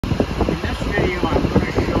you, I'm going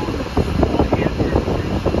to show the four entrances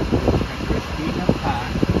to Christiania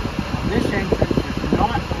Park. Now, this entrance is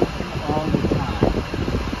not open all the time,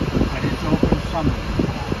 but it's open some of the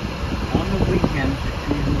time. On the weekends, it's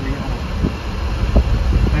usually open,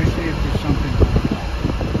 especially if there's something going on.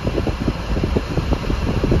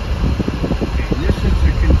 Okay, this is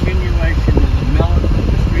a continuation of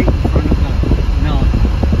the street in front of the Melon.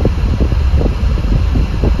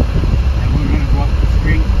 And we're going to go up the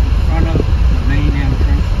street in front of the main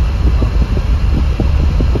entrance of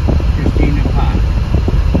Christiania Park.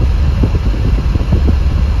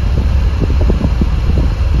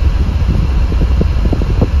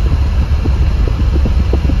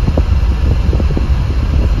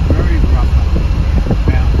 Very rough out there.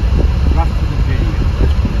 Well, rough for the video,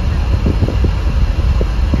 let's put it that way.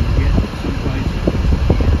 You can get someplace that you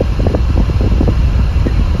can't.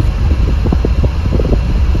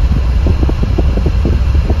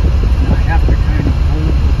 And I have to kind of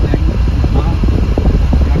hold the thing in the mouth.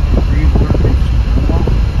 I've got to rework it some more.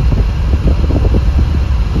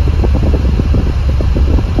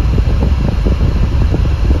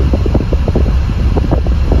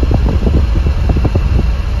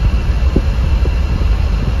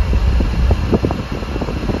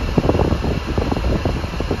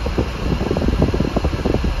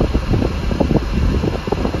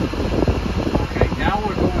 Okay, now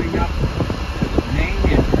we're going up to the main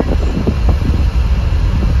entrance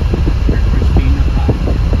to Christiania Park.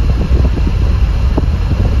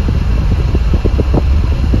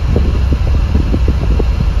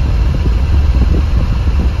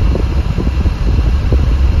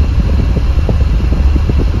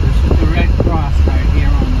 This is the Red Cross right here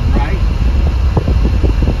on the right.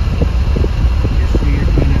 Just so you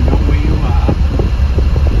kind of know where you are.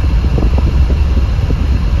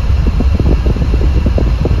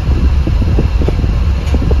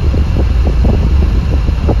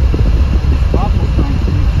 Cobblestone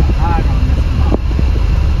streets are hard on this mountain.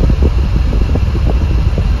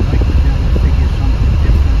 I'd like to be able to figure something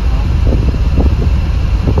different out.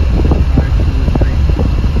 Try to agree.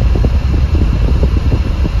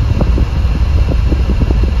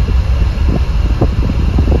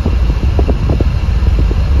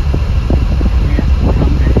 Can't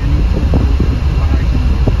come to any conclusion of what I can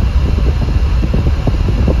do.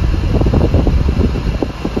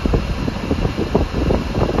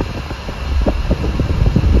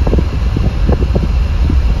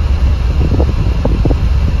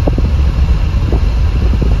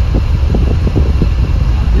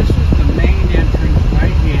 Now, this is the main entrance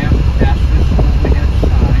right here. That's this overhead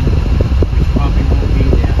sign, which probably won't be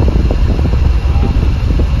there.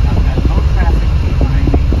 I've got no traffic behind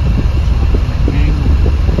me, so I'm going to angle it.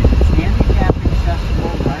 And it's handicap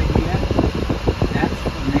accessible right here. That's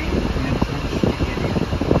the main entrance to get in.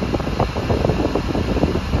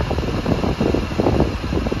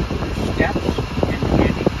 There's steps and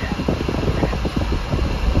handicap ramps.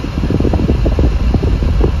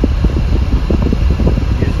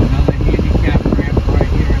 Here's another handicap ramp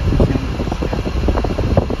right here at this end of the step.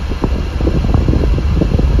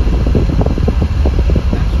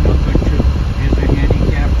 That's number 2. Here's a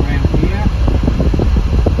handicap ramp here.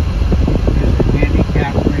 There's a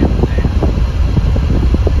handicap ramp there.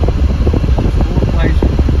 There's 4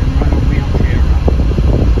 places you can run a wheelchair up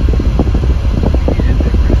to get into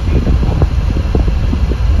Christiania Park.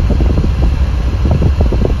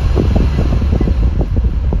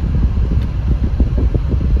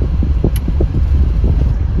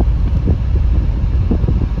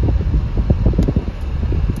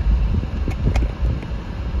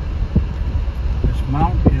 This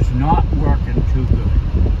mount is not working too good.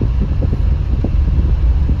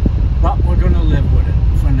 But we're going to live with it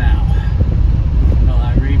for now until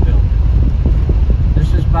I rebuild it.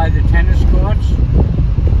 This is by the tennis courts.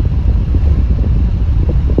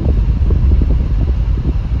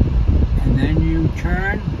 And then you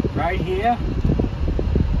turn right here.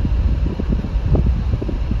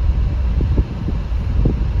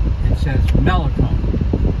 It says Melicone.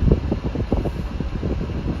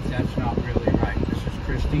 That's not really right. This is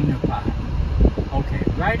Christiania Park. Okay,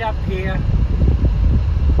 right up here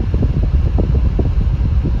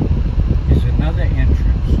is another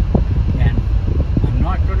entrance. And I'm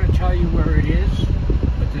not going to tell you where it is,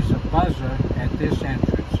 but there's a buzzer at this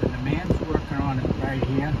entrance. And the man's working on it right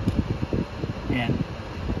here. And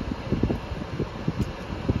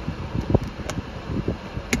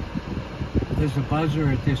there's a buzzer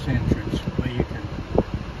at this entrance where you can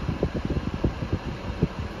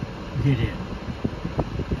get in.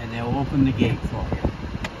 And they'll open the gate for you.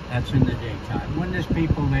 That's in the daytime. When there's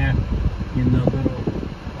people there in the little,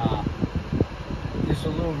 this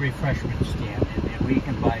there's a little refreshment stand in there where you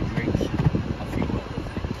can buy drinks and a few other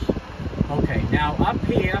things. Okay, now up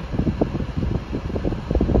here,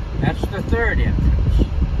 that's the third entrance.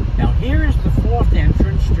 Now here is the fourth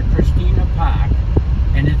entrance to Christiania Park,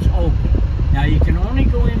 and it's open. Now you can only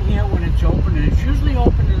go in here when it's open, and it's usually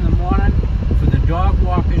open in the morning for the dog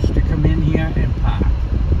walkers to come in here and park.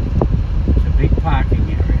 It's a big parking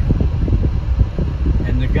area.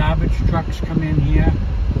 And the garbage trucks come in here,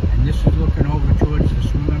 and this is looking over towards the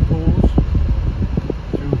swimming pools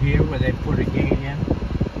through here where they put a gate in.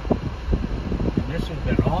 And this has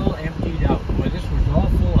been all emptied out. Boy, this was all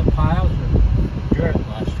full of piles of dirt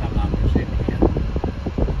last time I was in here.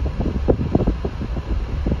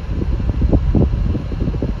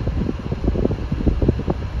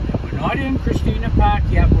 Now, we're not in Christiania Park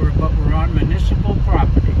yet, but we're on municipal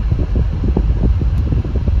property.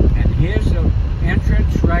 And here's the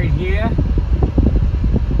entrance right here.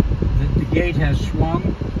 The gate has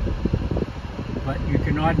swung, but you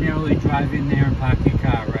can ordinarily drive in there and park your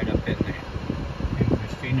car right up in there in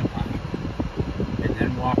Christiania Park, and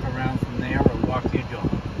then walk around from there or walk your dog.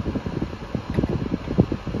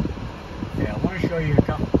 Okay, I want to show you a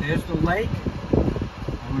couple. There's the lake. I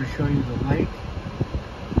want to show you the lake.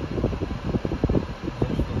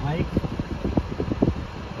 There's the lake.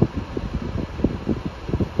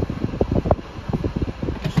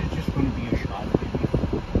 This is just going to be a shot video.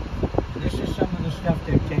 This is some of the stuff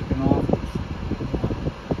they've taken off.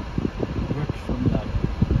 Bricks from the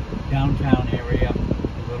downtown area,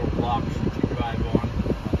 the little blocks that you drive on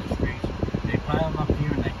the streets. They pile them up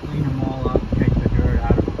here and they clean them all up and take the dirt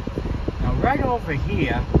out of them. Now right over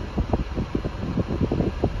here,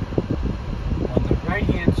 on the right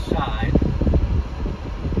hand side,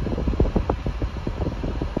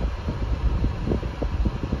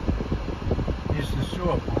 is the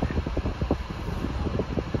sewer plant.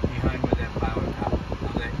 Behind where that power tower.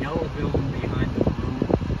 Now that yellow building behind the blue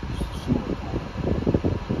is the sewer plant.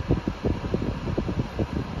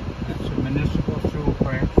 That's a municipal sewer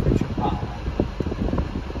plant for Chapala.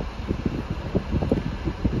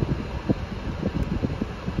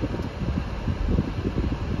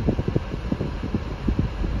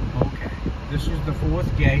 Okay, this is the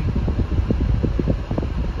fourth gate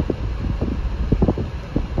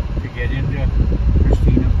to get into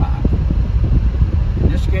Christiania Park.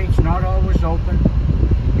 This gate's not always open.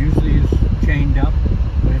 It usually is chained up.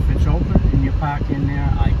 But if it's open and you park in there,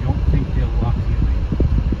 I don't think they'll lock you in.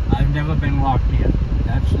 I've never been locked in.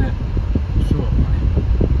 That's the sewer plant.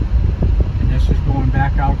 And this is going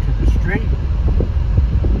back out to the street.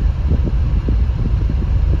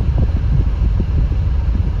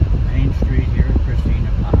 Main Street here at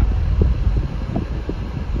Christiania Park.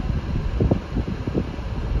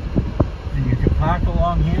 And you can park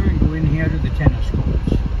along here and go in here to the tennis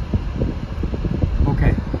courts.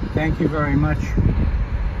 Okay, thank you very much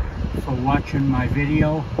for watching my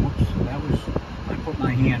video. Whoops, I put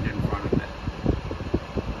my hand in front of it.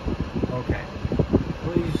 Okay,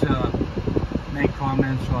 please make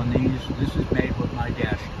comments on these. This is made with my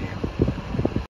dash cam.